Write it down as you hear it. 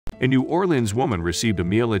A New Orleans woman received a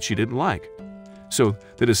meal that she didn't like. So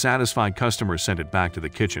the dissatisfied customer sent it back to the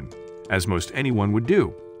kitchen, as most anyone would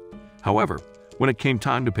do. However, when it came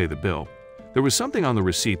time to pay the bill, there was something on the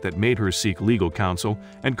receipt that made her seek legal counsel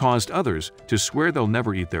and caused others to swear they'll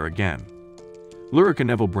never eat there again. Lyrica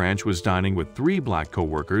Neville Branch was dining with 3 black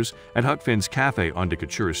co-workers at Huck Finn's Cafe on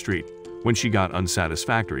Decatur Street when she got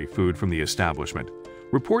unsatisfactory food from the establishment,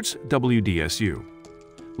 reports WDSU.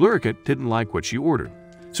 Lyrica didn't like what she ordered,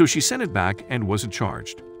 so she sent it back and wasn't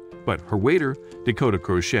charged. But her waiter, Dakota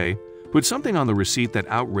Crochet, put something on the receipt that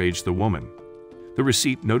outraged the woman. The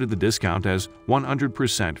receipt noted the discount as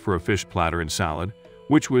 100% for a fish platter and salad,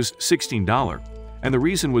 which was $16, and the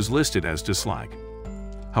reason was listed as dislike.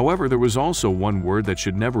 However, there was also one word that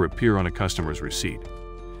should never appear on a customer's receipt.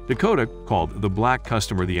 Dakota called the black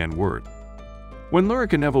customer the N-word. When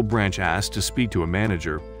Lyrica Neville Branch asked to speak to a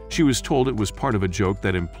manager, she was told it was part of a joke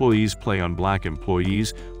that employees play on black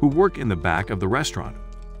employees who work in the back of the restaurant.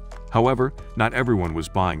 However, not everyone was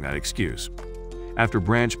buying that excuse. After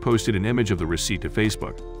Branch posted an image of the receipt to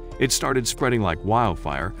Facebook, it started spreading like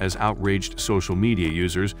wildfire as outraged social media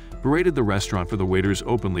users berated the restaurant for the waiter's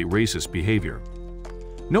openly racist behavior.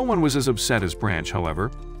 No one was as upset as Branch,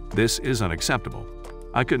 however. This is unacceptable.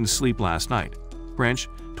 I couldn't sleep last night, Branch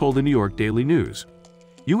told the New York Daily News.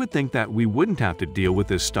 You would think that we wouldn't have to deal with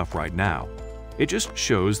this stuff right now. It just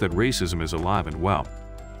shows that racism is alive and well.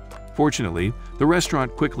 Fortunately, the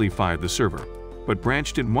restaurant quickly fired the server, but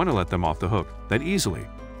Branch didn't want to let them off the hook that easily.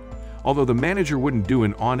 Although the manager wouldn't do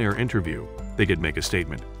an on-air interview, they did make a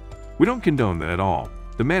statement. "We don't condone that at all,"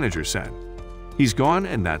 the manager said. "He's gone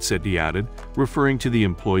and that's it," he added, referring to the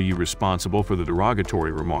employee responsible for the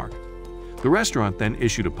derogatory remark. The restaurant then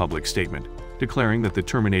issued a public statement, declaring that the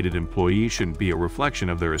terminated employee shouldn't be a reflection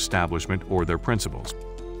of their establishment or their principles.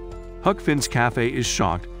 Huck Finn's Cafe is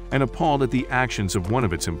shocked and appalled at the actions of one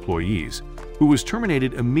of its employees, who was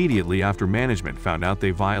terminated immediately after management found out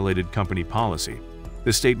they violated company policy.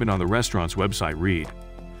 The statement on the restaurant's website read,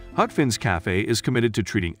 "Huck Finn's Cafe is committed to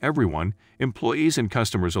treating everyone, employees and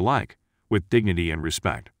customers alike, with dignity and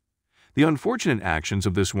respect. The unfortunate actions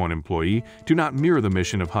of this one employee do not mirror the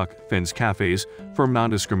mission of Huck Finn's Cafe's firm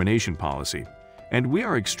non-discrimination policy, and we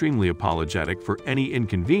are extremely apologetic for any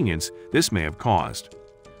inconvenience this may have caused.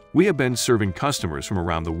 We have been serving customers from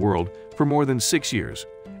around the world for more than 6 years,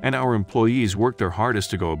 and our employees work their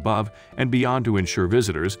hardest to go above and beyond to ensure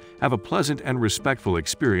visitors have a pleasant and respectful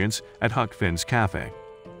experience at Huck Finn's Cafe."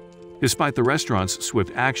 Despite the restaurant's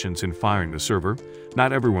swift actions in firing the server,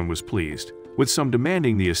 not everyone was pleased, with some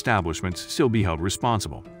demanding the establishments still be held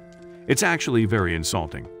responsible. "It's actually very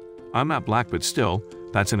insulting. I'm not black, but still,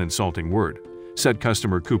 that's an insulting word," said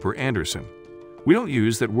customer Cooper Anderson. "We don't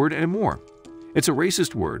use that word anymore. It's a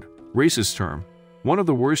racist word, racist term, one of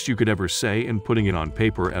the worst you could ever say, and putting it on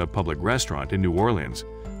paper at a public restaurant in New Orleans,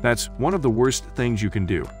 that's one of the worst things you can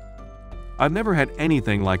do. I've never had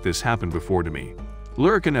anything like this happen before to me,"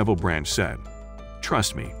 Lyrica Neville Branch said.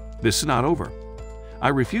 "Trust me, this is not over. I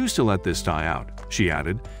refuse to let this die out," she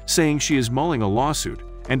added, saying she is mulling a lawsuit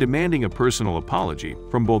and demanding a personal apology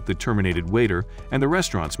from both the terminated waiter and the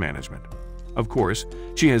restaurant's management. Of course,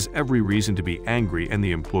 she has every reason to be angry and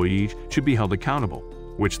the employee should be held accountable,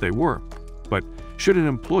 which they were. But should an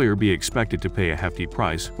employer be expected to pay a hefty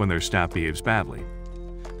price when their staff behaves badly?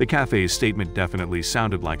 The cafe's statement definitely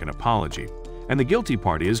sounded like an apology, and the guilty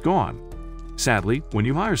party is gone. Sadly, when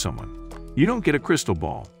you hire someone, you don't get a crystal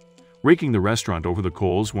ball. Raking the restaurant over the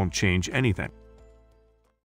coals won't change anything.